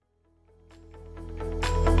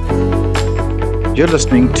you're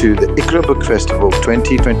listening to the Iqra Book Festival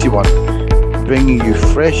 2021, bringing you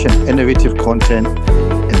fresh and innovative content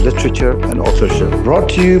in literature and authorship. Brought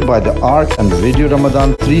to you by the Arc and Radio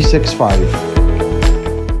Ramadan 365.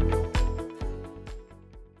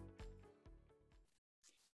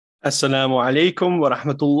 Assalamu alaikum wa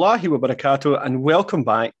rahmatullahi wa barakatuh, and welcome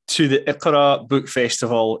back to the Iqra Book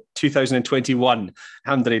Festival 2021.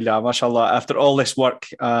 Alhamdulillah, mashallah, after all this work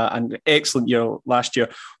and excellent year last year,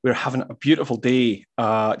 we're having a beautiful day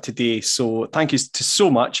today. So thank you to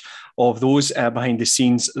so much of those behind the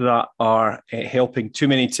scenes that are helping, too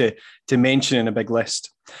many to mention in a big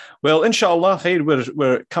list. Well, inshallah,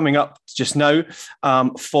 we're coming up just now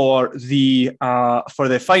for the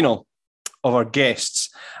final of our guests,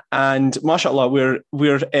 and mashallah,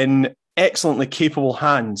 we're in excellently capable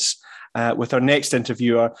hands with our next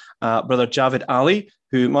interviewer, Brother Javed Ali,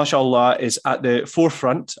 who mashallah is at the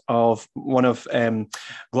forefront of one of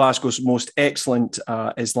Glasgow's most excellent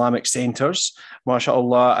Islamic centres.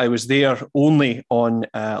 Mashallah, I was there only on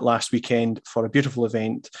last weekend for a beautiful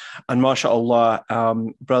event, and mashallah,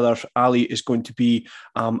 Brother Ali is going to be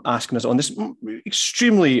asking us on this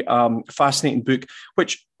extremely fascinating book,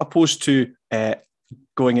 which opposed to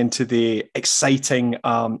going into the exciting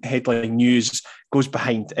headline news, goes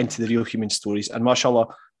behind into the real human stories. And mashallah,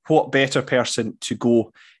 what better person to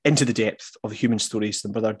go into the depth of the human stories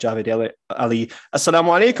than Brother Javed Ali. Assalamu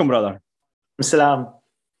alaikum, brother. Assalam.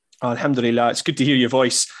 Alhamdulillah, it's good to hear your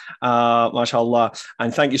voice, mashallah,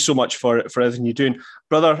 and thank you so much for everything you're doing.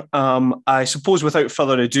 Brother, I suppose without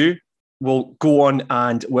further ado, we'll go on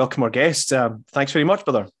and welcome our guests. Thanks very much,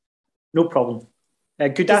 brother. No problem.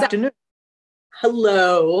 Good afternoon.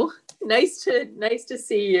 Hello. Nice to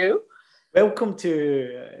see you. Welcome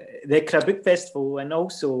to the Iqra Book Festival, and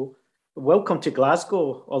also welcome to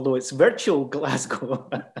Glasgow, although it's virtual Glasgow.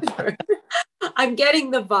 I'm getting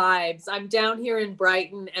the vibes. I'm down here in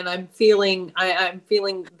Brighton, and I'm feeling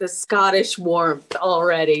the Scottish warmth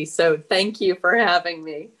already. So thank you for having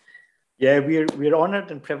me. Yeah, we're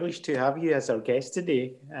honoured and privileged to have you as our guest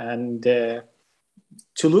today, and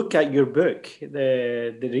to look at your book,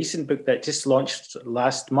 the recent book that just launched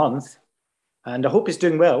last month, and I hope it's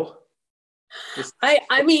doing well.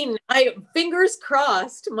 I mean, fingers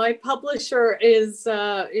crossed. My publisher is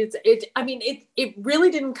it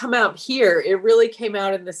really didn't come out here. It really came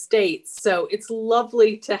out in the States. So it's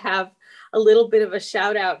lovely to have a little bit of a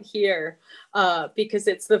shout out here because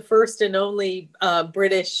it's the first and only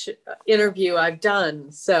British interview I've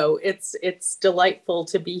done. So it's delightful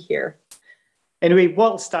to be here. Anyway,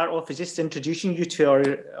 what I'll start off is just introducing you to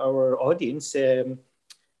our audience.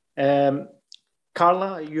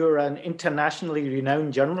 Carla, you're an internationally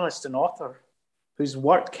renowned journalist and author whose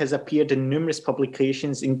work has appeared in numerous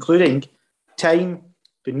publications, including Time,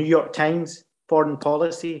 the New York Times, Foreign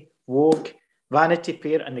Policy, Vogue, Vanity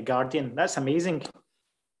Fair, and The Guardian. That's amazing.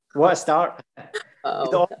 What a start.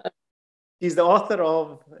 Oh. He's the author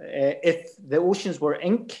of If the Oceans Were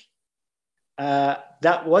Ink.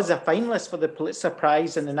 That was a finalist for the Pulitzer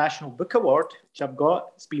Prize and the National Book Award, which I've got.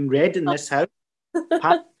 It's been read in this house.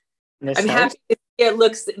 I'm happy to see it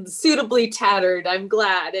looks suitably tattered. I'm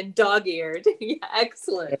glad, and dog-eared. Yeah,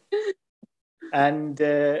 excellent. And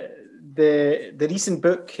the recent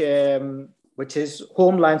book, which is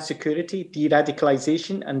Homeland Security,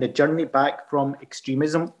 De-Radicalization, and the Journey Back from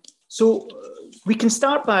Extremism. So we can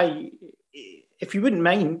start by, if you wouldn't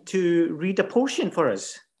mind, to read a portion for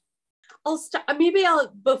us.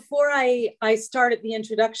 Before I start at the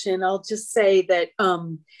introduction, I'll just say that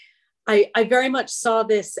I very much saw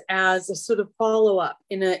this as a sort of follow-up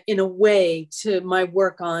in a way to my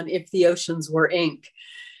work on If the Oceans Were Ink,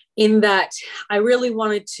 in that I really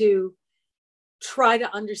wanted to try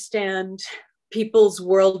to understand people's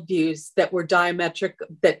worldviews that were diametric,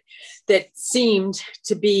 that seemed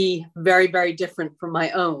to be very, very different from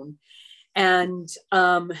my own, and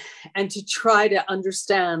to try to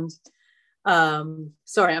understand.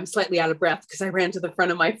 Sorry, I'm slightly out of breath because I ran to the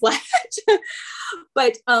front of my flat.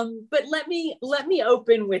 But let me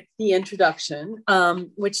open with the introduction,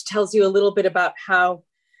 which tells you a little bit about how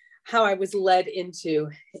I was led into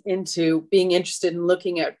being interested in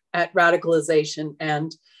looking at radicalization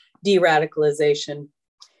and de-radicalization.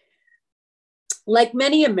 Like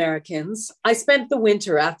many Americans, I spent the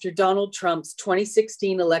winter after Donald Trump's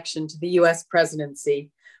 2016 election to the US presidency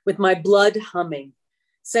with my blood humming,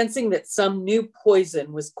 sensing that some new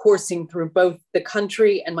poison was coursing through both the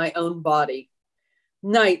country and my own body.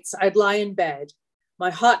 Nights, I'd lie in bed, my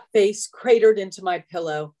hot face cratered into my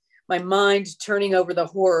pillow, my mind turning over the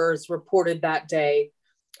horrors reported that day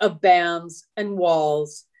of bans and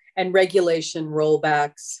walls and regulation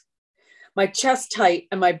rollbacks. My chest tight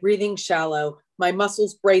and my breathing shallow, my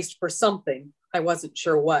muscles braced for something, I wasn't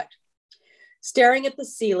sure what. Staring at the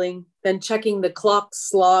ceiling, then checking the clock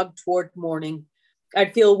slog toward morning,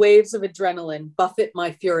 I'd feel waves of adrenaline buffet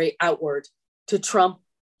my fury outward, to Trump,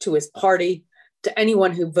 to his party, to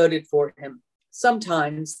anyone who voted for him.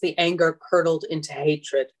 Sometimes the anger curdled into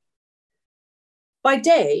hatred. By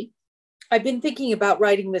day, I've been thinking about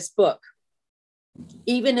writing this book.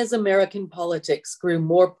 Even as American politics grew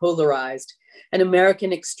more polarized and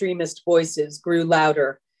American extremist voices grew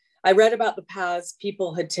louder, I read about the paths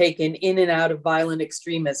people had taken in and out of violent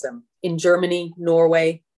extremism in Germany,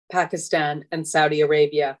 Norway, Pakistan, and Saudi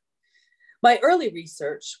Arabia. My early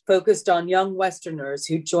research focused on young Westerners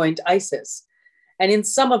who joined ISIS, and in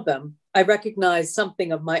some of them, I recognized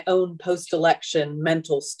something of my own post-election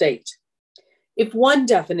mental state. If one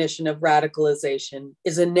definition of radicalization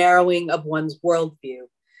is a narrowing of one's worldview,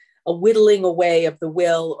 a whittling away of the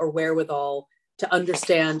will or wherewithal to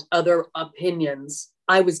understand other opinions,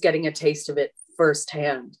 I was getting a taste of it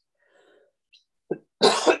firsthand.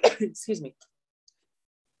 Excuse me.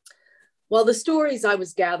 While the stories I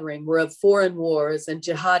was gathering were of foreign wars and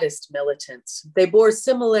jihadist militants, they bore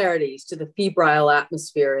similarities to the febrile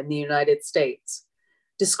atmosphere in the United States.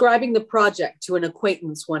 Describing the project to an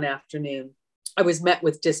acquaintance one afternoon, I was met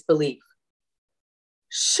with disbelief.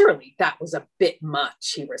 Surely that was a bit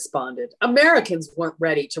much, he responded. Americans weren't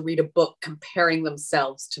ready to read a book comparing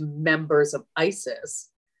themselves to members of ISIS.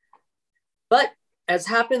 But as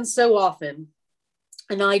happens so often,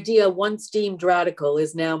 an idea once deemed radical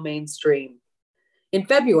is now mainstream. In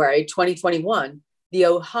February 2021, the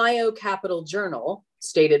Ohio Capital Journal,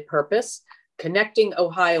 stated purpose, connecting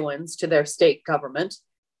Ohioans to their state government,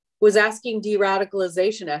 was asking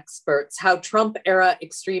de-radicalization experts how Trump-era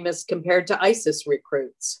extremists compared to ISIS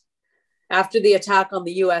recruits. After the attack on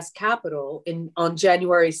the US Capitol on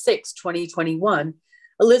January 6, 2021,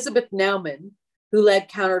 Elizabeth Naumann, who led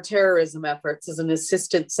counterterrorism efforts as an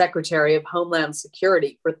assistant secretary of Homeland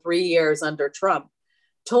Security for 3 years under Trump,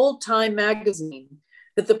 told Time magazine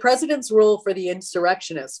that the president's role for the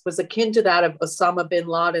insurrectionists was akin to that of Osama bin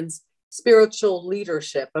Laden's spiritual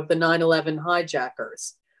leadership of the 9/11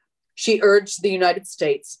 hijackers. She urged the United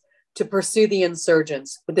States to pursue the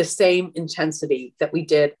insurgents with the same intensity that we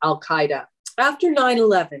did Al-Qaeda. After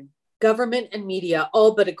 9/11, government and media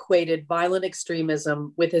all but equated violent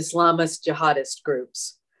extremism with Islamist jihadist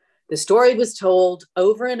groups. The story was told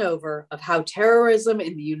over and over of how terrorism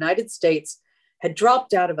in the United States had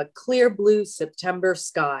dropped out of a clear blue September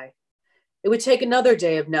sky. It would take another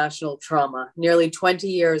day of national trauma, nearly 20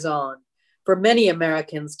 years on, for many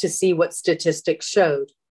Americans to see what statistics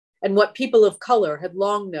showed and what people of color had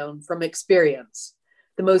long known from experience.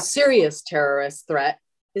 The most serious terrorist threat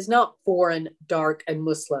is not foreign, dark, and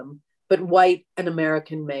Muslim, but white and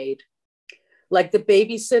American-made. Like the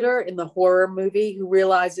babysitter in the horror movie who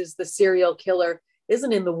realizes the serial killer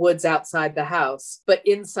isn't in the woods outside the house, but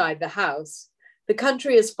inside the house, the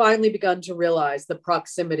country has finally begun to realize the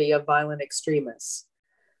proximity of violent extremists.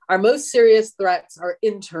 Our most serious threats are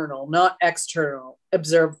internal, not external,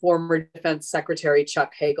 observed former Defense Secretary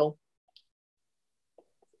Chuck Hagel.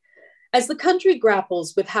 As the country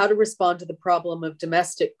grapples with how to respond to the problem of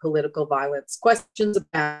domestic political violence, questions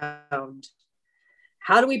abound.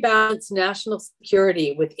 How do we balance national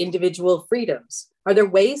security with individual freedoms? Are there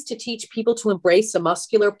ways to teach people to embrace a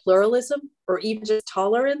muscular pluralism or even just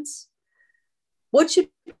tolerance? What should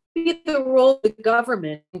be the role of the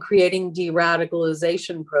government in creating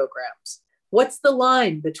de-radicalization programs? What's the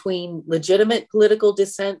line between legitimate political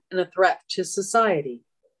dissent and a threat to society?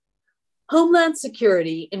 Homeland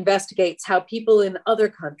Security investigates how people in other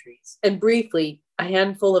countries, and briefly, a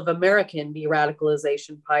handful of American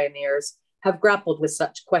de-radicalization pioneers have grappled with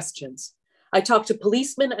such questions. I talked to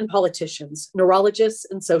policemen and politicians, neurologists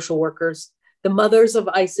and social workers, the mothers of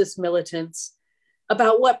ISIS militants,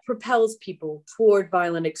 about what propels people toward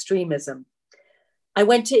violent extremism. I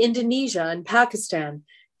went to Indonesia and Pakistan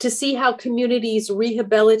to see how communities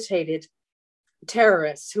rehabilitated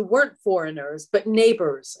terrorists who weren't foreigners, but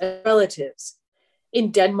neighbors and relatives.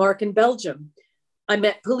 In Denmark and Belgium, I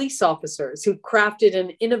met police officers who crafted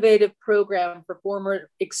an innovative program for former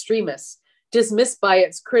extremists, dismissed by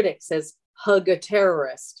its critics as hug a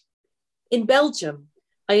terrorist. In Belgium,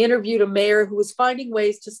 I interviewed a mayor who was finding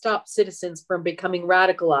ways to stop citizens from becoming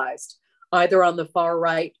radicalized, either on the far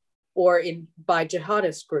right or by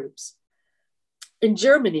jihadist groups. In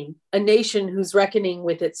Germany, a nation whose reckoning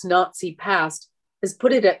with its Nazi past has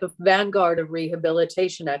put it at the vanguard of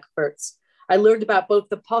rehabilitation efforts, I learned about both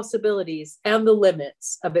the possibilities and the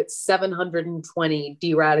limits of its 720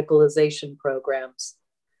 de-radicalization programs.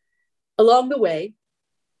 Along the way,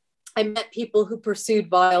 I met people who pursued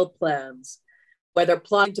vile plans, whether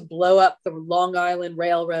plotting to blow up the Long Island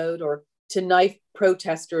Railroad or to knife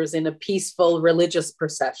protesters in a peaceful religious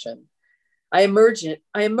procession. I emerge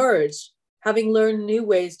having learned new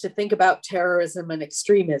ways to think about terrorism and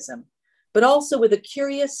extremism, but also with a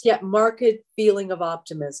curious yet marked feeling of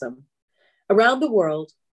optimism. Around the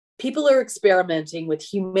world, people are experimenting with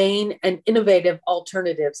humane and innovative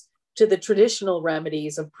alternatives to the traditional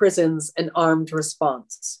remedies of prisons and armed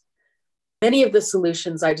response. Many of the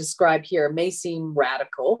solutions I describe here may seem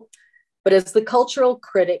radical, but as the cultural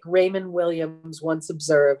critic Raymond Williams once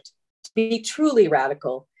observed, to be truly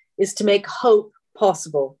radical is to make hope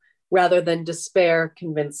possible rather than despair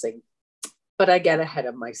convincing. But I get ahead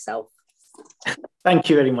of myself. Thank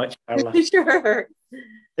you very much, Carla. Sure.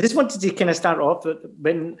 I just wanted to kind of start off with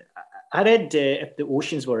when I read If the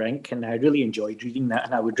Oceans Were Ink, and I really enjoyed reading that,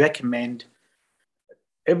 and I would recommend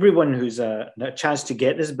everyone who's a chance to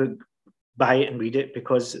get this book, buy it and read it,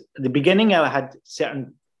 because at the beginning I had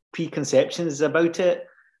certain preconceptions about it,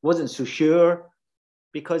 wasn't so sure,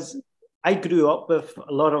 because I grew up with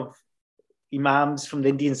a lot of imams from the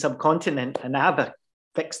Indian subcontinent, and I have a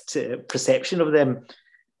fixed perception of them.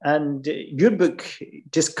 And your book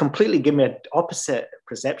just completely gave me an opposite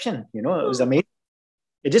perception. You know, it was amazing.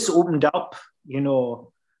 It just opened up, you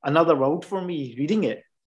know, another world for me reading it.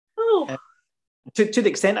 Oh. To the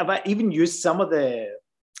extent of I even used some of the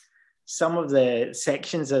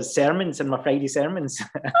sections as sermons in my Friday sermons.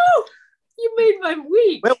 Oh, you made my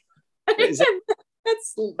week. Well,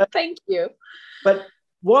 thank you. But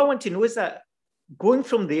what I want to know is that going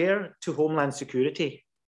from there to Homeland Security,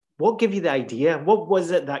 what gave you the idea? What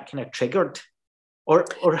was it that kind of triggered? Or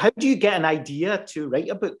how do you get an idea to write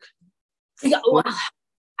a book? Yeah, well,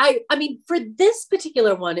 I mean, for this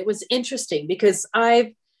particular one, it was interesting because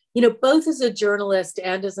I've, you know, both as a journalist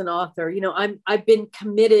and as an author, you know, I've been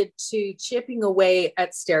committed to chipping away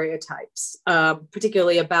at stereotypes,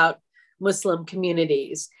 particularly about Muslim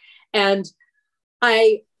communities. And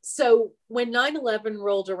so when 9/11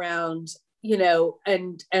 rolled around, you know,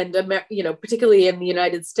 and you know, particularly in the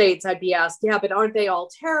United States, I'd be asked, yeah, but aren't they all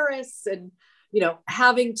terrorists? And, you know,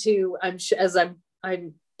 having to, I'm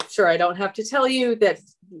sure I don't have to tell you that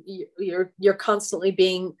you're constantly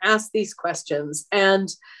being asked these questions. And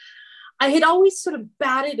I had always sort of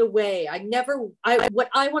batted away. What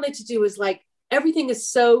I wanted to do is, like, everything is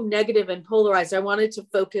so negative and polarized. I wanted to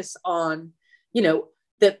focus on, you know,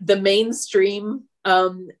 the mainstream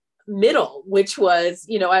middle, which was,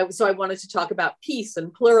 you know, I wanted to talk about peace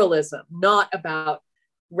and pluralism, not about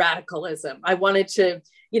radicalism. I wanted to,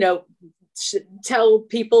 you know, tell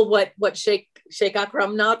people what Sheikh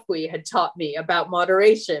Akram Naqvi had taught me about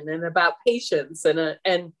moderation and about patience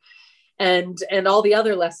and all the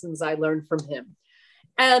other lessons I learned from him.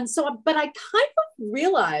 And so, but I kind of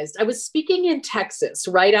realized, I was speaking in Texas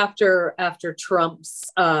right after Trump's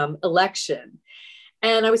election.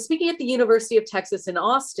 And I was speaking at the University of Texas in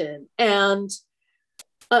Austin, and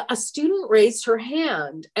a student raised her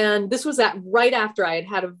hand. And this was right after I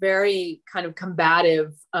had a very kind of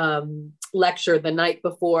combative lecture the night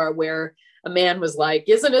before, where a man was like,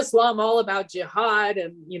 "Isn't Islam all about jihad?"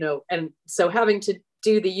 And, you know, and so having to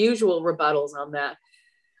do the usual rebuttals on that.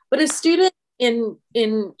 But a student in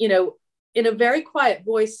a very quiet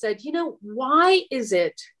voice said, "You know, why is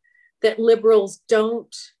it that liberals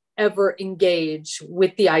don't ever engage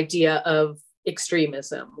with the idea of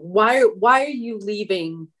extremism? Why are you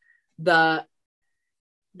leaving the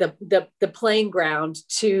playing ground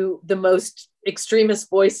to the most extremist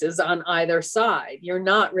voices on either side? You're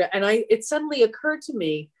not." And it suddenly occurred to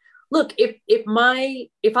me, look, if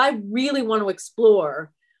I really want to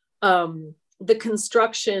explore the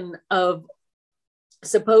construction of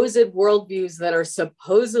supposed worldviews that are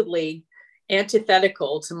supposedly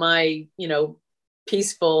antithetical to my, you know,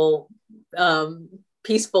 peaceful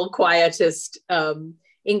quietist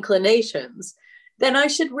inclinations, then I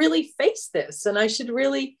should really face this, and I should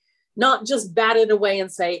really not just bat it away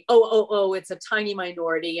and say, oh, it's a tiny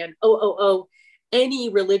minority, and any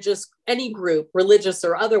group, religious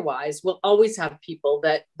or otherwise, will always have people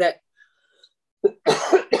that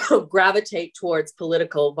gravitate towards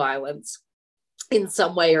political violence in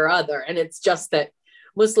some way or other. And it's just that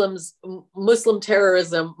Muslim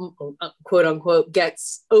terrorism, quote unquote,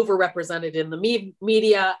 gets overrepresented in the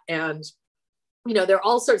media. And, you know, there are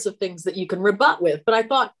all sorts of things that you can rebut with. But I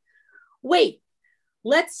thought, wait,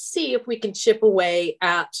 let's see if we can chip away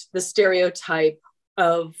at the stereotype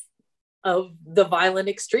of the violent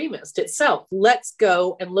extremist itself. Let's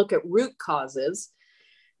go and look at root causes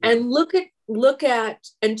and look at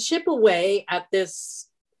and chip away at this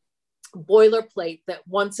boilerplate that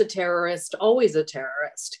once a terrorist, always a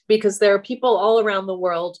terrorist, because there are people all around the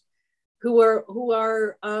world who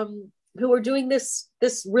are doing this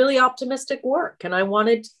really optimistic work. And I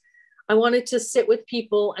wanted to sit with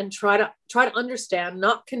people and try to understand,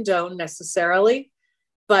 not condone necessarily,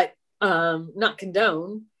 but not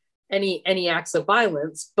condone any acts of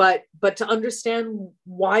violence, but to understand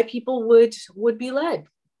why people would be led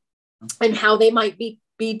and how they might be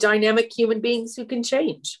dynamic human beings who can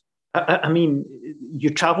change. I mean,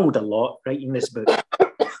 you traveled a lot writing this book.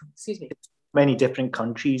 Excuse me. Many different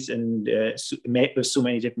countries and met with so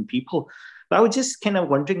many different people. But I was just kind of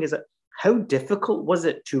wondering, how difficult was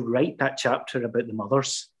it to write that chapter about the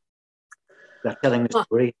mothers that are telling the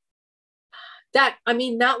story? That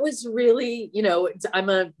was really, I'm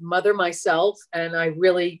a mother myself, and I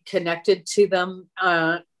really connected to them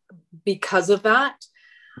because of that.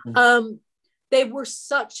 Mm-hmm. They were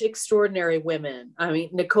such extraordinary women. I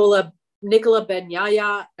mean, Nicola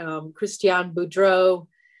Ben-Yahya, Christiane Boudreau,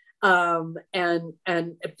 and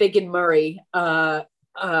Figen Murray,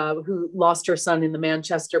 who lost her son in the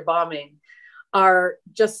Manchester bombing, are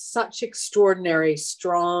just such extraordinary,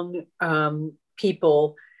 strong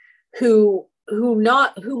people who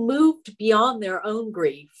moved beyond their own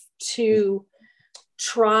grief to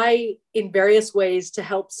try in various ways to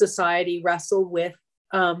help society wrestle with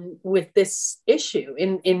this issue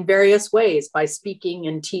in various ways, by speaking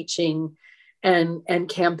and teaching and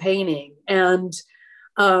campaigning. And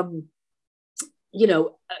I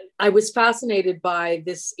was fascinated by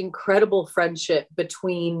this incredible friendship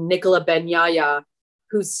between Nicola Ben-Yahya,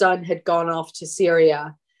 whose son had gone off to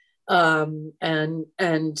Syria, and from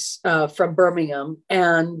Birmingham,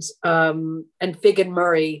 and Figen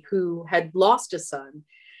Murray, who had lost a son.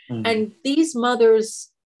 Mm-hmm. And these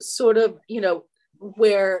mothers sort of,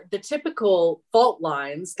 where the typical fault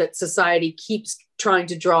lines that society keeps trying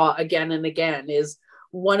to draw again and again is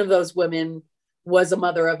one of those women was a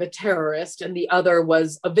mother of a terrorist and the other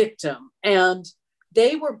was a victim. And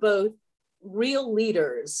they were both real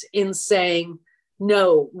leaders in saying,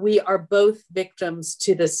 no, we are both victims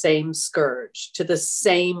to the same scourge, to the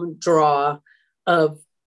same draw of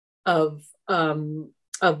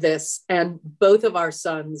this. And both of our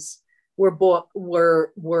sons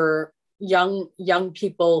were young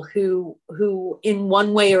people who in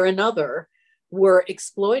one way or another were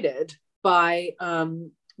exploited by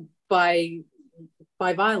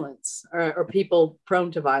violence or people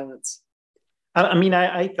prone to violence. I mean,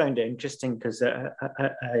 I found it interesting because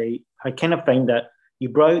I kind of find that you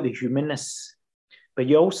brought out the humanness, but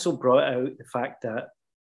you also brought out the fact that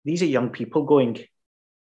these are young people going,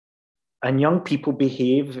 and young people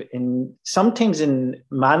behave sometimes in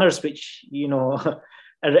manners which,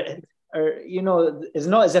 it's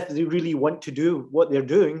not as if they really want to do what they're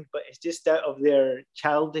doing, but it's just out of their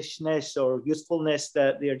childishness or youthfulness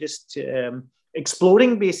that they're just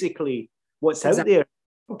exploring basically what's exactly. out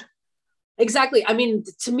there. Exactly. I mean,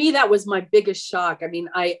 to me, that was my biggest shock. I mean,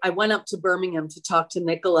 I went up to Birmingham to talk to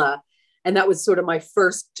Nicola, and that was sort of my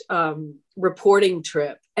first reporting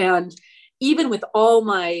trip. And even with all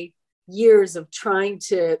my years of trying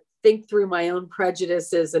to think through my own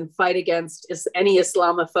prejudices and fight against any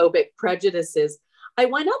Islamophobic prejudices, I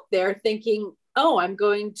went up there thinking, oh, I'm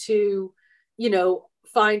going to,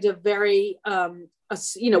 find a very,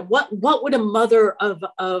 what would a mother of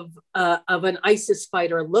an ISIS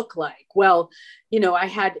fighter look like? Well, I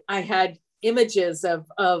had images of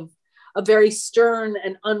a very stern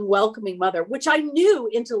and unwelcoming mother, which I knew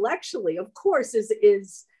intellectually, of course,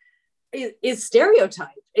 is stereotype,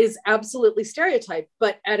 is absolutely stereotype,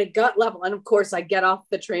 but at a gut level. And of course, I get off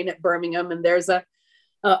the train at Birmingham, and there's a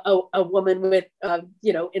woman with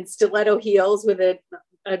in stiletto heels with a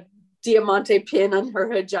diamante pin on her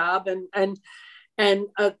hijab and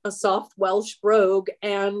a soft Welsh brogue.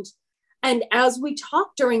 And as we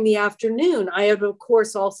talked during the afternoon, I had, of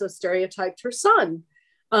course, also stereotyped her son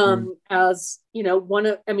as,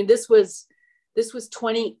 this was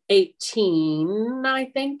 2018, I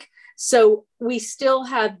think. So we still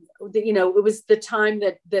had, it was the time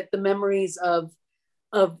that the memories of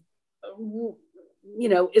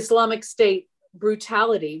Islamic State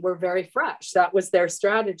brutality were very fresh. That was their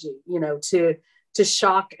strategy, to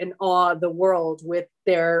shock and awe the world with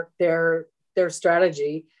their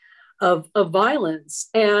strategy of violence.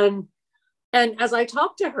 And as I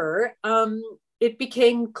talked to her, it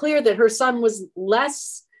became clear that her son was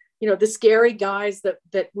less, the scary guys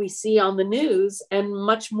that we see on the news, and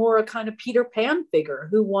much more a kind of Peter Pan figure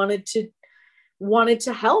who wanted to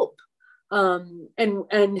help,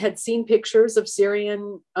 and had seen pictures of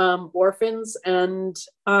Syrian orphans, and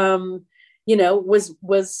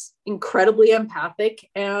was incredibly empathic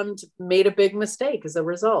and made a big mistake as a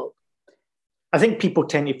result. I think people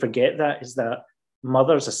tend to forget that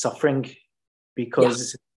mothers are suffering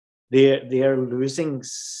because they're losing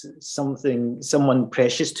someone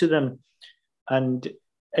precious to them, and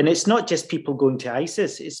it's not just people going to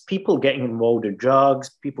ISIS, it's people getting involved in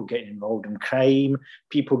drugs, people getting involved in crime,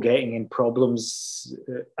 people getting in problems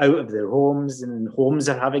out of their homes, and homes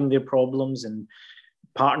are having their problems, and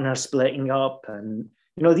partners splitting up. And,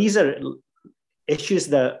 these are issues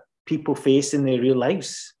that people face in their real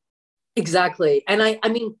lives. Exactly. And I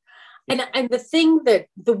mean, and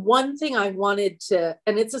the one thing I wanted to,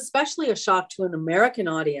 and it's especially a shock to an American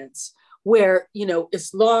audience, where,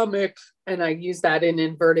 Islamic, and I use that in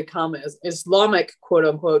inverted commas, Islamic quote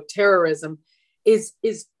unquote terrorism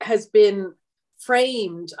has been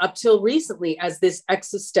framed up till recently as this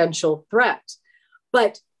existential threat.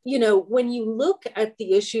 But, when you look at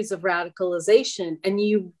the issues of radicalization and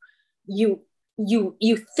you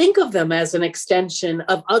think of them as an extension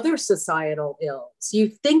of other societal ills, you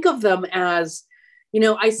think of them as,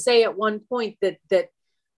 I say at one point that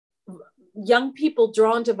young people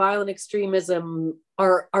drawn to violent extremism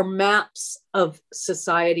are maps of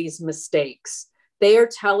society's mistakes. They are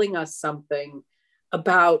telling us something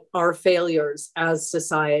about our failures as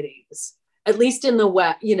societies, at least in the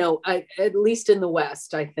West, at least in the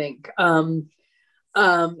West, I think,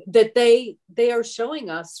 that they are showing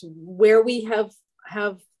us where we have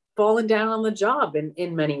fallen down on the job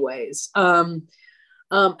in many ways.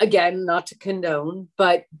 Again, not to condone,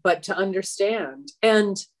 but to understand.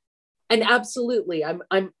 And absolutely,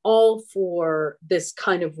 I'm all for this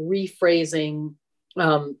kind of rephrasing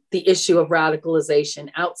the issue of radicalization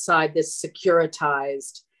outside this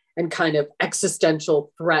securitized and kind of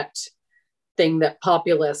existential threat thing that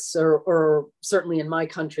populists or certainly in my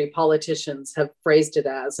country, politicians have phrased it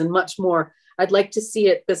as, and much more. I'd like to see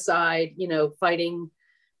it beside, fighting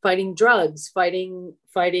drugs, fighting,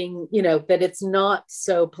 that it's not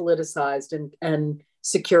so politicized and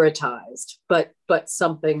securitized, but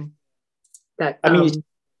something that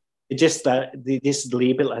just that they just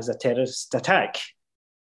label it as a terrorist attack,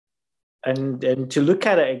 and to look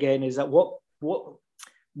at it again is that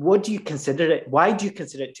what do you consider it? Why do you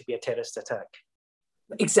consider it to be a terrorist attack?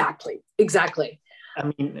 Exactly.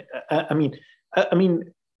 I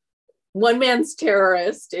mean, one man's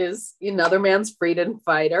terrorist is another man's freedom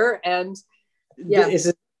fighter, and is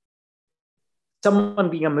it someone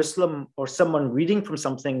being a Muslim or someone reading from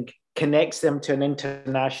something connects them to an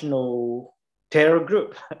international terror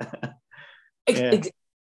group?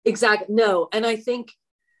 Exactly. No, and I think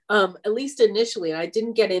at least initially, and I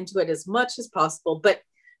didn't get into it as much as possible, but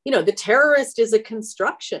the terrorist is a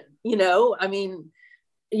construction. I mean,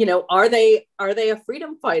 are they a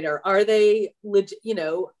freedom fighter? Are they legit?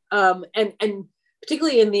 And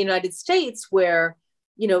particularly in the United States, where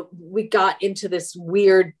we got into this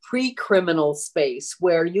weird pre-criminal space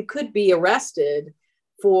where you could be arrested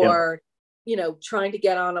for trying to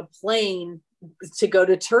get on a plane to go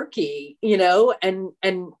to Turkey, and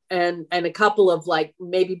a couple of like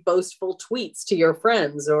maybe boastful tweets to your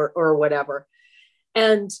friends or whatever.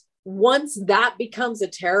 And once that becomes a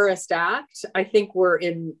terrorist act, I think we're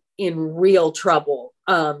in real trouble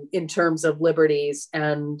in terms of liberties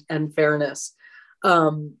and fairness.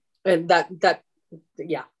 And that.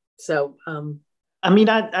 So I mean,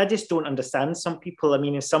 I just don't understand some people. I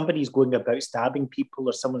mean, if somebody's going about stabbing people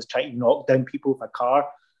or someone's trying to knock down people with a car,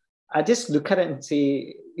 I just look at it and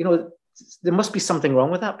say, there must be something wrong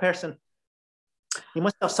with that person. You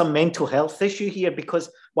must have some mental health issue here, because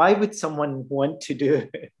why would someone want to do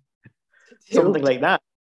something like that?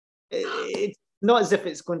 It's not as if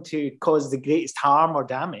it's going to cause the greatest harm or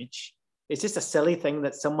damage. It's just a silly thing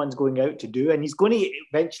that someone's going out to do, and he's going to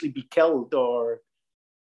eventually be killed. Or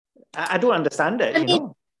I don't understand it.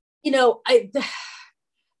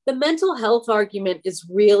 The mental health argument is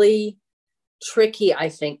really tricky, I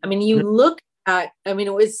think. I mean, you look at,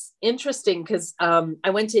 it was interesting because I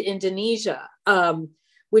went to Indonesia,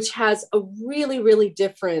 which has a really, really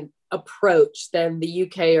different approach than the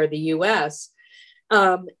UK or the US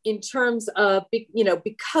in terms of,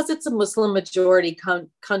 because it's a Muslim majority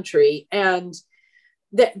country, and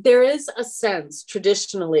that there is a sense,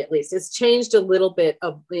 traditionally at least, it's changed a little bit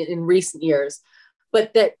in recent years,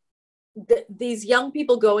 but that these young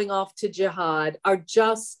people going off to jihad are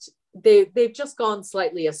just, they've just gone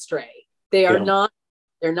slightly astray. They are not,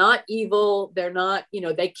 they're not evil. They're not,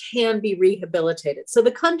 they can be rehabilitated. So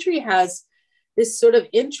the country has this sort of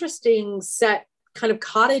interesting set kind of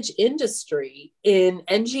cottage industry in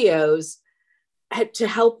NGOs to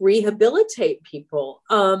help rehabilitate people.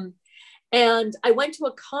 And I went to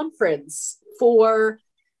a conference for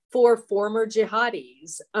former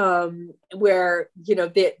jihadis, where,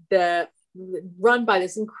 run by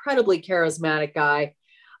this incredibly charismatic guy,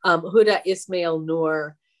 Huda Ismail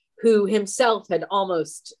Noor, who himself had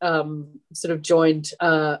almost sort of joined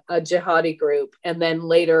a jihadi group and then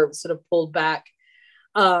later sort of pulled back,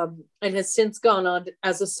 and has since gone on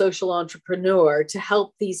as a social entrepreneur to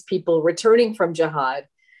help these people returning from jihad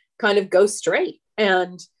kind of go straight.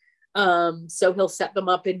 And so he'll set them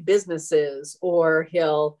up in businesses, or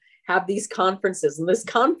he'll have these conferences. And this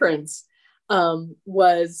conference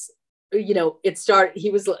was, it started,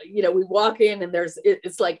 he was, we walk in and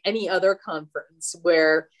it's like any other conference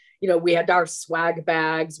where, we had our swag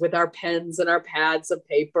bags with our pens and our pads of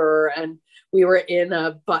paper, and we were in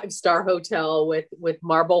a 5-star hotel with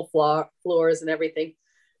marble floors and everything.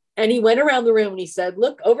 And he went around the room and he said,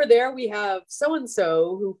 look, over there we have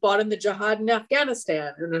so-and-so who fought in the jihad in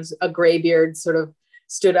Afghanistan. And there's a graybeard sort of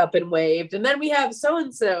stood up and waved. And then we have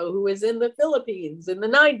so-and-so who was in the Philippines in the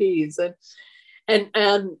 90s. And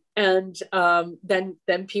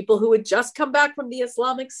then people who had just come back from the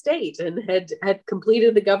Islamic State and had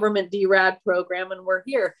completed the government DRAD program and were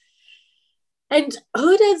here. And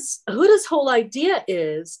Huda's whole idea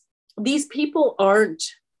is these people aren't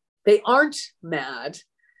mad.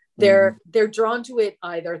 They're drawn to it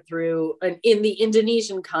either through, in the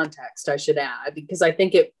Indonesian context, I should add, because I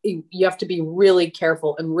think you have to be really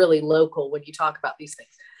careful and really local when you talk about these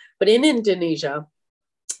things. But in Indonesia,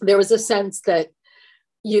 there was a sense that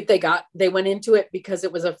they went into it because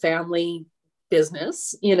it was a family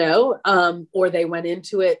business, or they went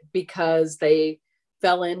into it because they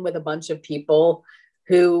fell in with a bunch of people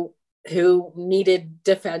who needed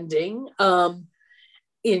defending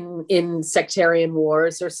in sectarian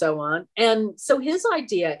wars or so on. And so his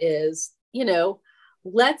idea is,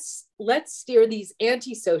 let's steer these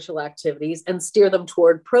anti-social activities and steer them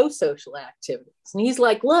toward pro-social activities. And he's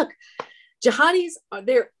like, look, jihadis are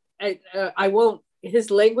there. I won't.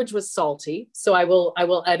 His language was salty, so I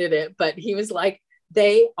will edit it. But he was like,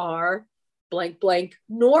 they are blank blank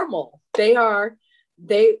normal. But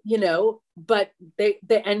they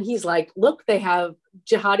and he's like, look,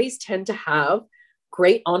 jihadis tend to have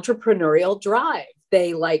great entrepreneurial drive.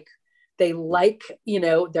 They like, they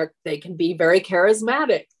can be very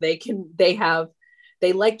charismatic.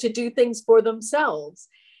 They like to do things for themselves.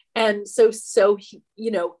 And so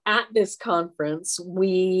at this conference,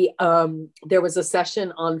 there was a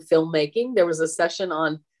session on filmmaking. There was a session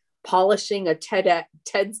on polishing a TEDx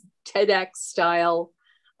style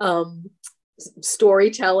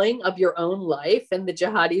storytelling of your own life. And the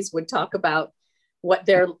jihadis would talk about what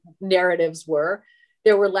their narratives were.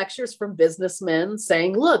 There were lectures from businessmen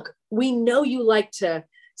saying, look, we know you like to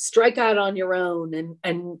strike out on your own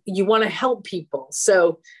and you want to help people.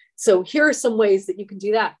 So here are some ways that you can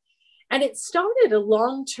do that. And it started a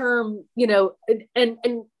long-term,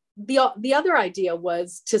 and the other idea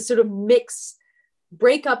was to sort of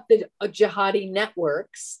break up the jihadi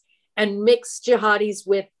networks and mix jihadis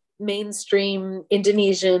with mainstream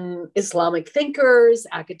Indonesian Islamic thinkers,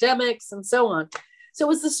 academics, and so on. So it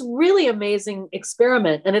was this really amazing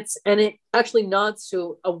experiment, and it actually nods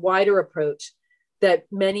to a wider approach that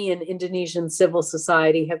many in Indonesian civil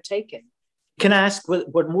society have taken. Can I ask,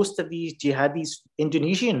 were most of these jihadis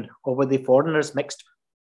Indonesian, or were they foreigners mixed?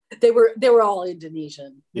 They were all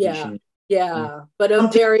Indonesian. Yeah. But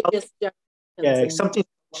of various generations. Something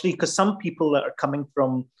actually, because some people that are coming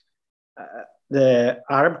from the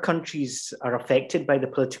Arab countries are affected by the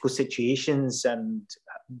political situations and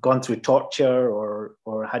gone through torture or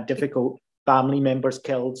had difficult family members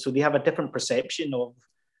killed. So they have a different perception of,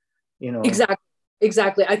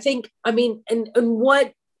 Exactly. And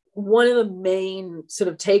what one of the main sort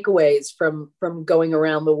of takeaways from going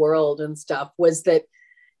around the world and stuff was that,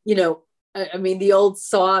 the old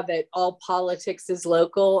saw that all politics is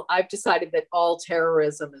local. I've decided that all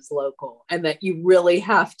terrorism is local, and that you really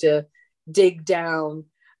have to dig down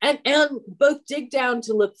and both dig down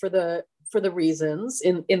to look for the reasons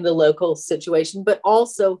in the local situation, but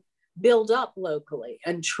also build up locally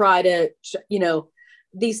and try to,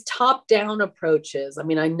 these top-down approaches. I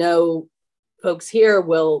mean, I know folks here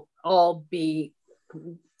will all be,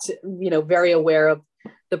 very aware of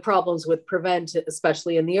the problems with Prevent,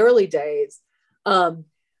 especially in the early days.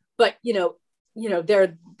 But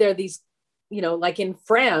they're these, like in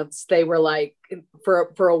France, they were like,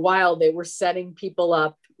 for a while, they were setting people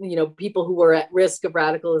up, people who were at risk of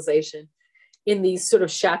radicalization in these sort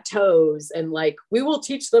of chateaus, and like, we will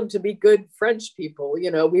teach them to be good French people,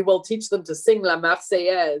 we will teach them to sing La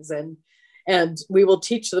Marseillaise, and we will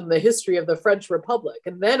teach them the history of the French Republic.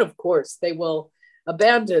 And then, of course, they will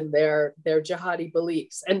abandon their jihadi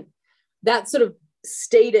beliefs. And that sort of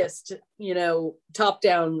statist,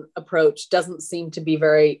 top-down approach doesn't seem to be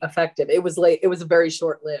very effective. It was very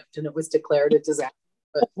short-lived, and it was declared a disaster.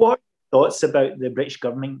 But what are your thoughts about the British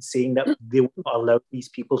government saying that they won't allow these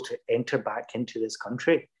people to enter back into this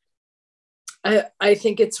country? I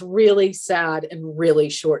think it's really sad and really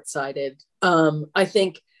short-sighted. I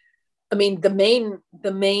mean,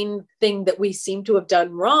 the main thing that we seem to have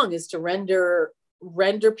done wrong is to render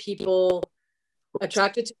people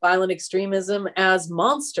attracted to violent extremism as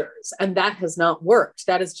monsters, and that has not worked.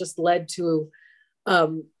 That has just led to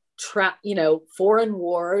foreign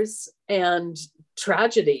wars and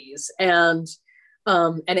tragedies, and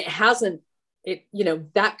it hasn't,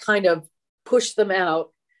 that kind of pushed them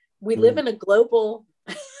out. We live in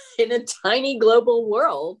in a tiny global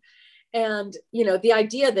world. And, the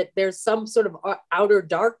idea that there's some sort of outer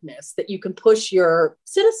darkness that you can push your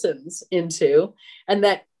citizens into, and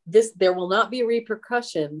that there will not be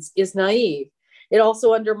repercussions, is naive. It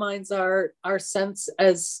also undermines our sense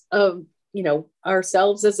as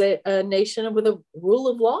ourselves as a nation with a rule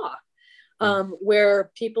of law,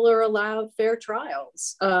 where people are allowed fair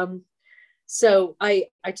trials. So I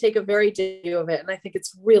take a very deep view of it, and I think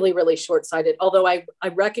it's really, really short-sighted, although I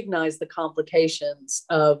recognize the complications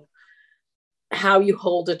of how you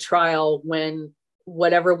hold a trial when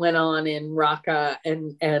whatever went on in Raqqa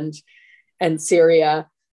and Syria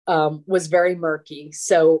was very murky.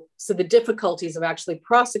 So the difficulties of actually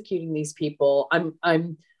prosecuting these people,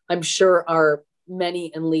 I'm sure are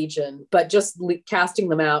many and legion, but just casting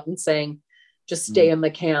them out and saying, just stay in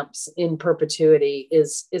the camps in perpetuity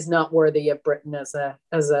is not worthy of Britain as a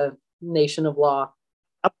nation of law.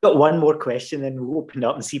 I've got one more question, and we'll open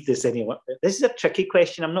up and see if there's anyone. This is a tricky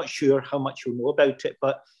question. I'm not sure how much you know about it,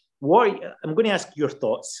 but I'm going to ask your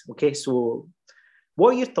thoughts. Okay, so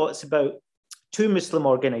what are your thoughts about two Muslim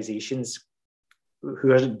organizations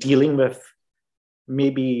who are dealing with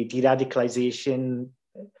maybe de-radicalization?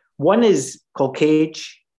 One is called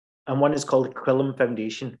CAGE, and one is called the Quillam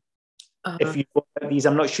Foundation. If you know about these,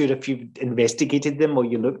 I'm not sure if you've investigated them or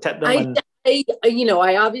you looked at them. I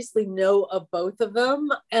obviously know of both of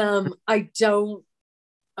them. I don't,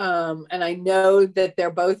 and I know that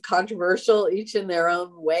they're both controversial, each in their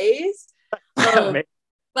own ways. But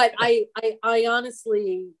I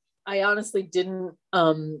honestly didn't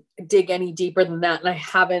dig any deeper than that, and I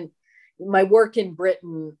haven't. My work in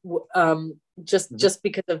Britain, just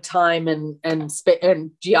because of time and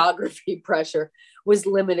geography pressure, was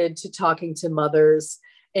limited to talking to mothers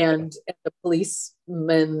and a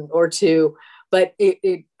policeman or two, but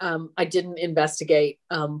I didn't investigate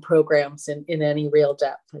programs in any real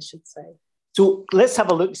depth, I should say. So let's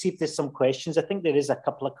have a look, see if there's some questions. I think there is a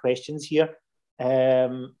couple of questions here.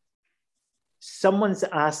 Someone's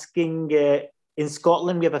asking, in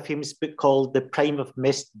Scotland, we have a famous book called The Prime of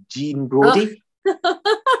Miss Jean Brodie. Young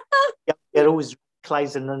girls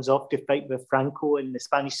radicalised and runs off to fight with Franco in the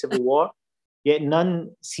Spanish Civil War. Yet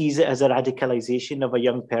none sees it as a radicalisation of a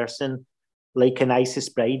young person like an ISIS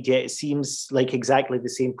bride, yet it seems like exactly the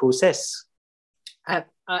same process. I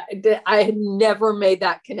had never made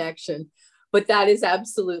that connection, but that is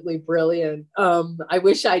absolutely brilliant. I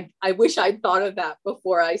wish I'd thought of that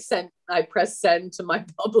before I pressed send to my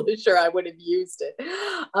publisher. I would have used it.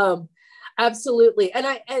 Absolutely. And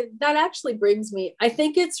that actually brings me, I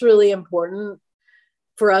think it's really important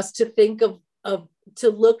for us to think to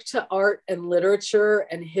look to art and literature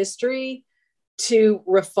and history to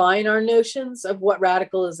refine our notions of what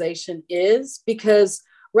radicalization is, because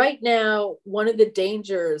right now, one of the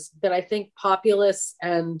dangers that I think populists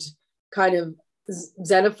and kind of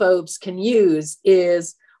xenophobes can use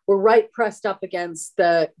is we're right pressed up against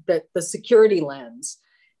the security lens.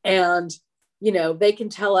 And, they can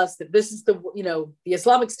tell us that this is the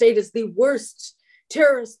Islamic State is the worst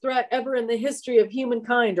terrorist threat ever in the history of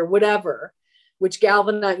humankind or whatever, which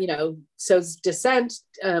sows dissent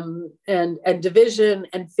and division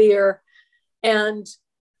and fear. And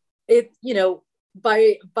it,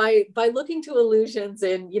 by looking to illusions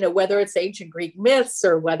in, whether it's ancient Greek myths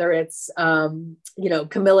or whether it's,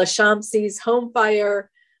 Camilla Shamsi's Home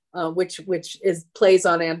Fire, which plays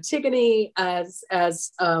on Antigone as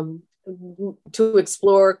to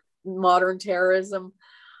explore modern terrorism,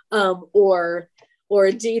 or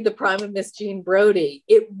indeed the Prime of Miss Jean Brodie,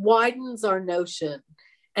 it widens our notion,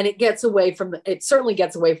 and it certainly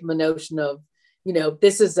gets away from the notion of,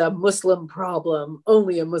 this is a Muslim problem,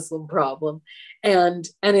 only a Muslim problem. And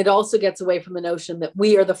it also gets away from the notion that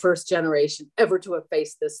we are the first generation ever to have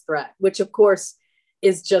faced this threat, which of course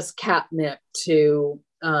is just catnip to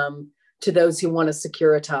those who want to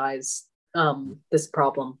securitize this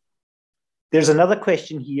problem. There's another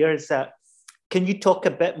question here, is that can you talk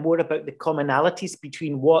a bit more about the commonalities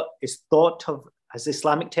between what is thought of as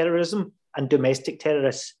Islamic terrorism and domestic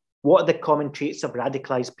terrorists? What are the common traits of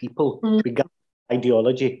radicalized people regarding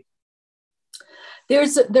ideology? There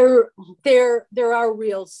are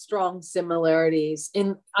real strong similarities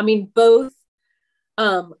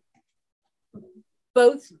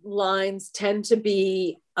both lines tend to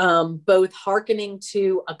be both hearkening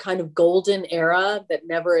to a kind of golden era that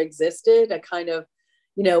never existed, a kind of,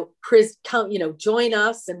 join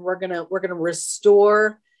us and we're gonna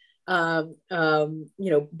restore, back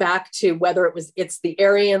to whether it's the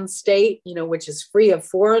Aryan state, which is free of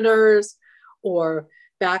foreigners, or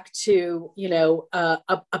back to,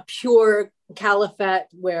 a pure caliphate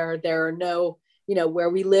where there are no, where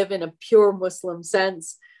we live in a pure Muslim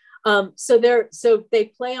sense. So they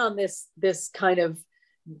play on this kind of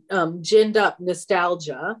ginned up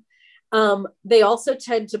nostalgia. They also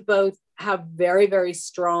tend to both have very, very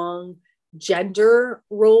strong gender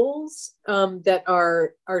roles that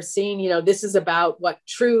are seen. This is about what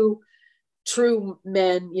true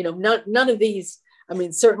men. None of these. I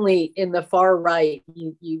mean, certainly in the far right,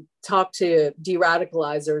 you talk to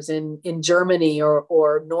de-radicalizers in Germany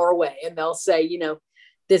or Norway, and they'll say,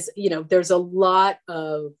 there's a lot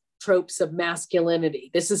of tropes of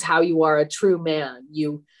masculinity. This is how you are a true man.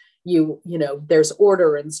 There's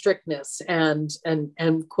order and strictness and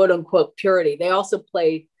quote unquote purity. They also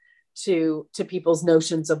play to people's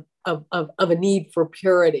notions of a need for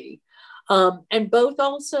purity. And both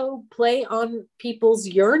also play on people's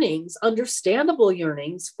yearnings, understandable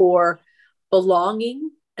yearnings for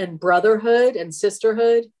belonging and brotherhood and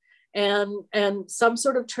sisterhood and some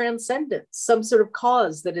sort of transcendence, some sort of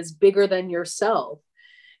cause that is bigger than yourself.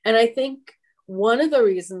 And I think one of the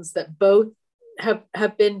reasons that both have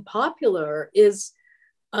been popular is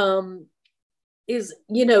they're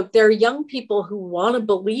young people who want to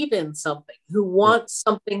believe in something, who want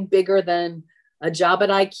something bigger than a job at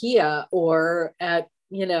IKEA or at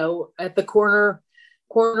the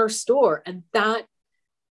corner store. And that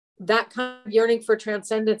kind of yearning for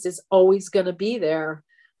transcendence is always going to be there.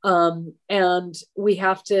 And we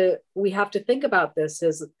have to think about this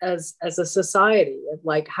as a society,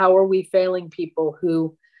 like, how are we failing people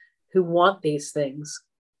who want these things?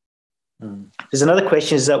 There's another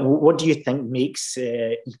question, is that what do you think makes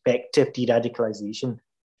effective de-radicalization?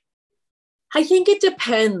 I think it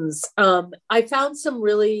depends. I found some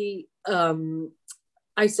really, the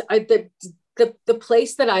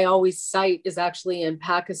place that I always cite is actually in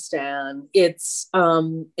Pakistan. It's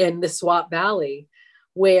in the Swat Valley,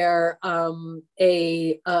 where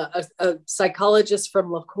a psychologist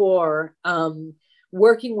from Lahore,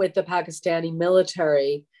 working with the Pakistani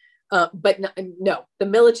military, but no, the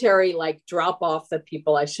military drop off the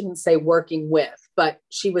people. I shouldn't say working with, but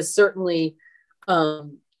she was certainly,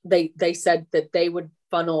 they said that they would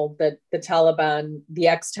funnel the Taliban, the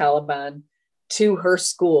ex-Taliban, to her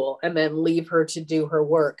school and then leave her to do her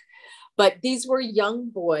work. But these were young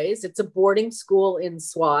boys. It's a boarding school in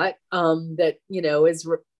Swat that, is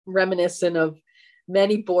reminiscent of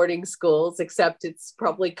many boarding schools, except it's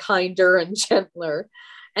probably kinder and gentler.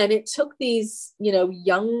 And it took these,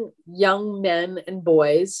 young men and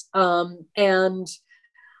boys. It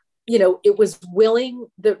was willing.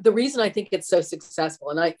 The reason I think it's so successful,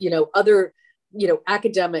 and other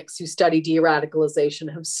academics who study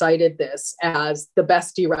de-radicalization have cited this as the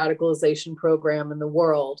best de-radicalization program in the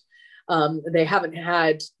world. They've had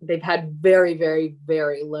very, very,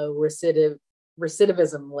 very low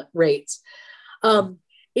recidivism rates.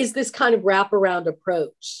 Is this kind of wraparound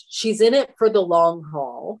approach? She's in it for the long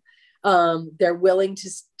haul. They're willing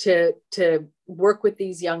to work with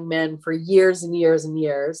these young men for years and years and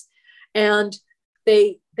years. And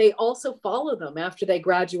they also follow them after they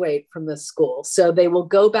graduate from this school. So they will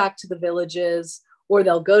go back to the villages, or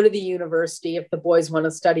they'll go to the university if the boys want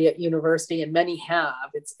to study at university, and many have.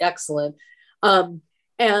 It's excellent. And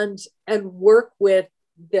work with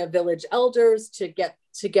the village elders to get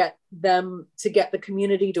the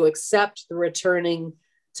community to accept the returning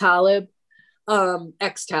Talib,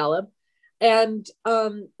 ex-Talib. And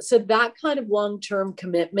so that kind of long-term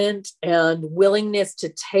commitment and willingness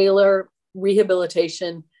to tailor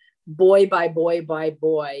rehabilitation boy by boy by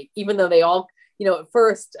boy, even though they all, at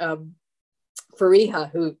first, Fariha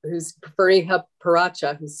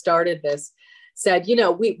Paracha, who started this, said,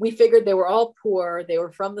 we figured they were all poor, they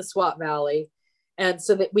were from the Swat Valley, and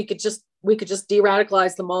so that we could just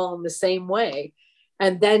de-radicalize them all in the same way.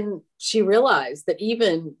 And then she realized that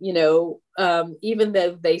even though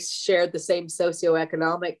they shared the same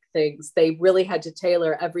socioeconomic things, they really had to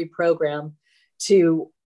tailor every program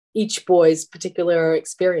to each boy's particular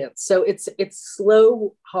experience. So it's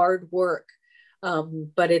slow, hard work.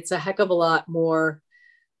 but it's a heck of a lot more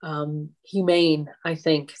humane, I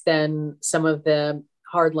think, than some of the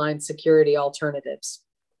hardline security alternatives.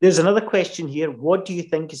 There's another question here. What do you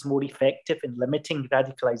think is more effective in limiting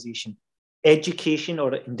radicalization, education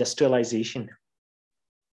or industrialization?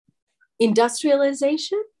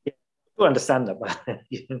 Industrialization? Yeah, I don't understand that.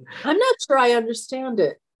 I'm not sure I understand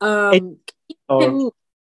it.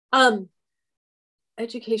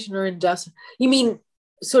 Education or industrial? You mean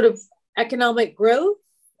sort of economic growth?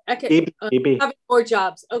 Maybe. Having more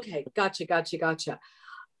jobs. Okay, gotcha.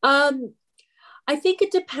 I think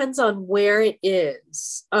it depends on where it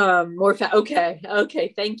is.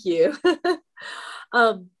 Okay, thank you.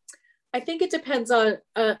 I think it depends on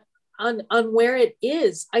where it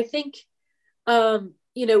is. I think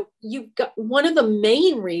you've got one of the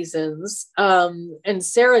main reasons, and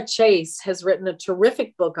Sarah Chase has written a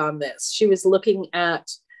terrific book on this. She was looking at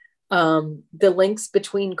the links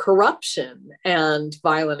between corruption and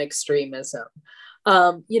violent extremism,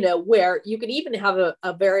 where you could even have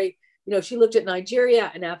a very, she looked at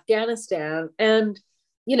Nigeria and Afghanistan, and,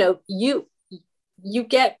 you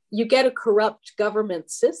get a corrupt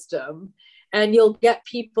government system, and you'll get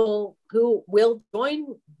people who will join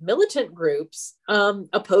militant groups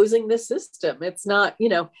opposing the system. It's not,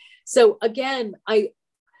 so again,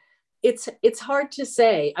 it's hard to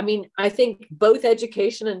say. I mean, I think both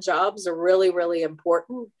education and jobs are really, really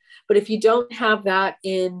important. But if you don't have that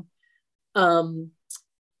in a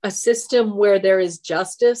system where there is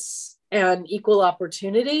justice and equal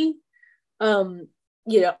opportunity,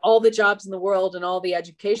 all the jobs in the world and all the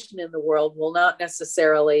education in the world will not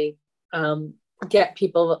necessarily get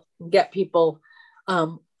people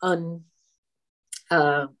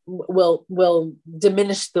will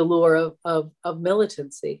diminish the lure of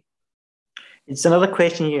militancy. It's another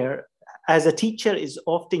question here. As a teacher, it's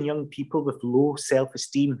often young people with low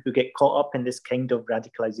self-esteem who get caught up in this kind of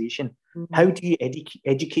radicalization. Mm-hmm. How do you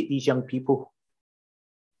educate these young people?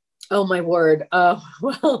 Oh, my word. I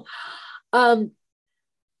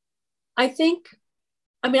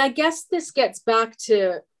guess this gets back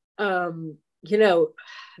to,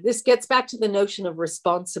 this gets back to the notion of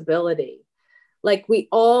responsibility. Like we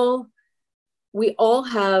all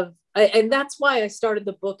have, and that's why I started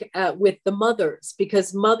the book with the mothers,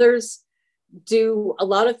 because mothers do a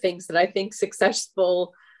lot of things that I think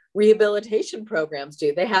successful rehabilitation programs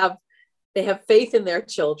do. They have faith in their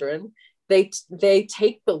children. They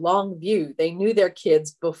take the long view. They knew their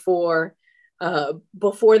kids before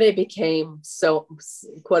they became so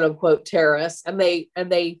quote unquote terrorists, and they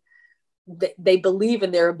believe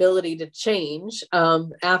in their ability to change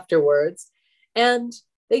afterwards, and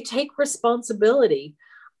they take responsibility.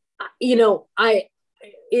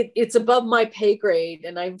 It's above my pay grade,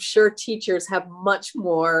 and I'm sure teachers have much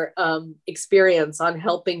more experience on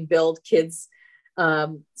helping build kids'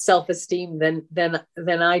 self-esteem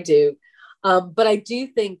than I do. But I do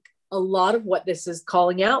think a lot of what this is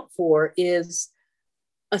calling out for is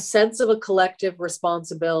a sense of a collective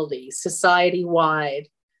responsibility, society-wide,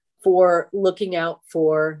 for looking out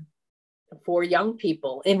for young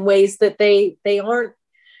people in ways that they aren't.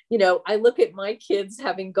 I look at my kids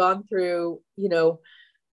having gone through,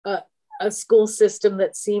 a school system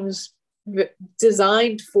that seems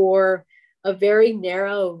designed for a very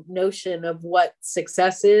narrow notion of what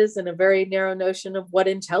success is and a very narrow notion of what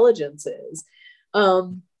intelligence is.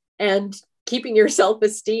 And keeping your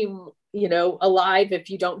self-esteem, alive if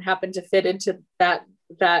you don't happen to fit into that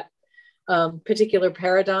particular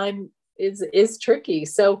paradigm is tricky.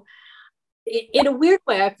 So in a weird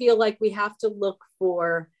way, I feel like we have to look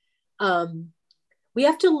for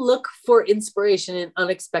inspiration in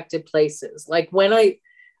unexpected places. Like when I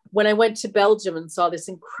went to Belgium and saw this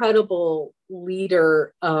incredible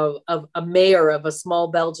leader of a mayor of a small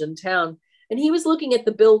Belgian town, and he was looking at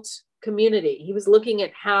the built community. He was looking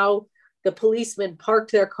at how the policemen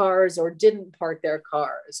parked their cars or didn't park their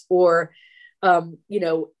cars, or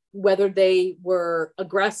whether they were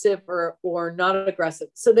aggressive or not aggressive.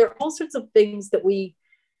 So there are all sorts of things that we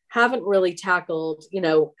haven't really tackled,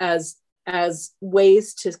 as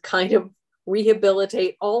ways to kind of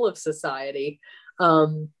rehabilitate all of society,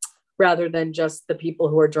 rather than just the people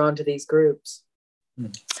who are drawn to these groups.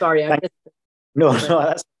 Sorry, I missed it. No,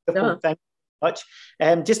 that's wonderful. Thank you much.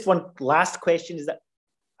 Just one last question is that,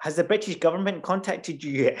 has the British government contacted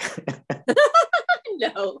you yet?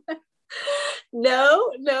 No,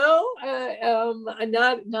 not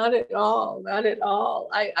at all. Not at all.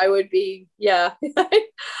 I would be, yeah.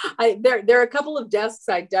 There are a couple of desks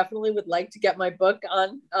I definitely would like to get my book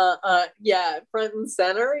on, front and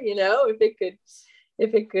center,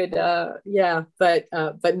 if it could, yeah, but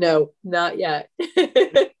no, not yet.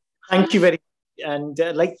 Thank you very much. And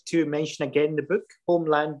I'd like to mention again the book,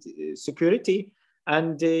 Homeland Security.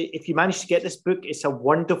 And if you manage to get this book, it's a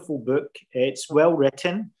wonderful book. It's well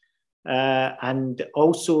written. And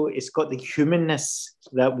also it's got the humanness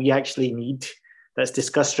that we actually need, that's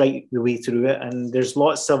discussed right the way through it. And there's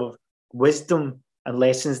lots of wisdom and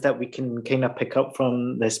lessons that we can kind of pick up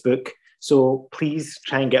from this book. So please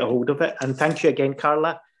try and get a hold of it. And thank you again,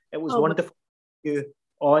 Carla. It was wonderful to have you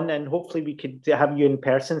on, and hopefully we could have you in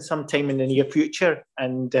person sometime in the near future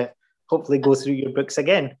and hopefully go through your books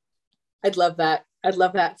again. I'd love that.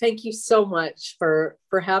 Thank you so much for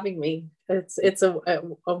having me. It's a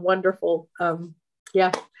wonderful,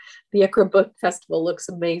 the Iqra Book Festival looks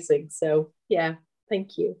amazing. So yeah,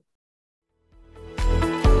 thank you.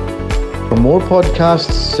 For more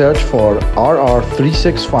podcasts, search for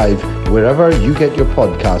RR365 wherever you get your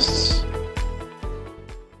podcasts.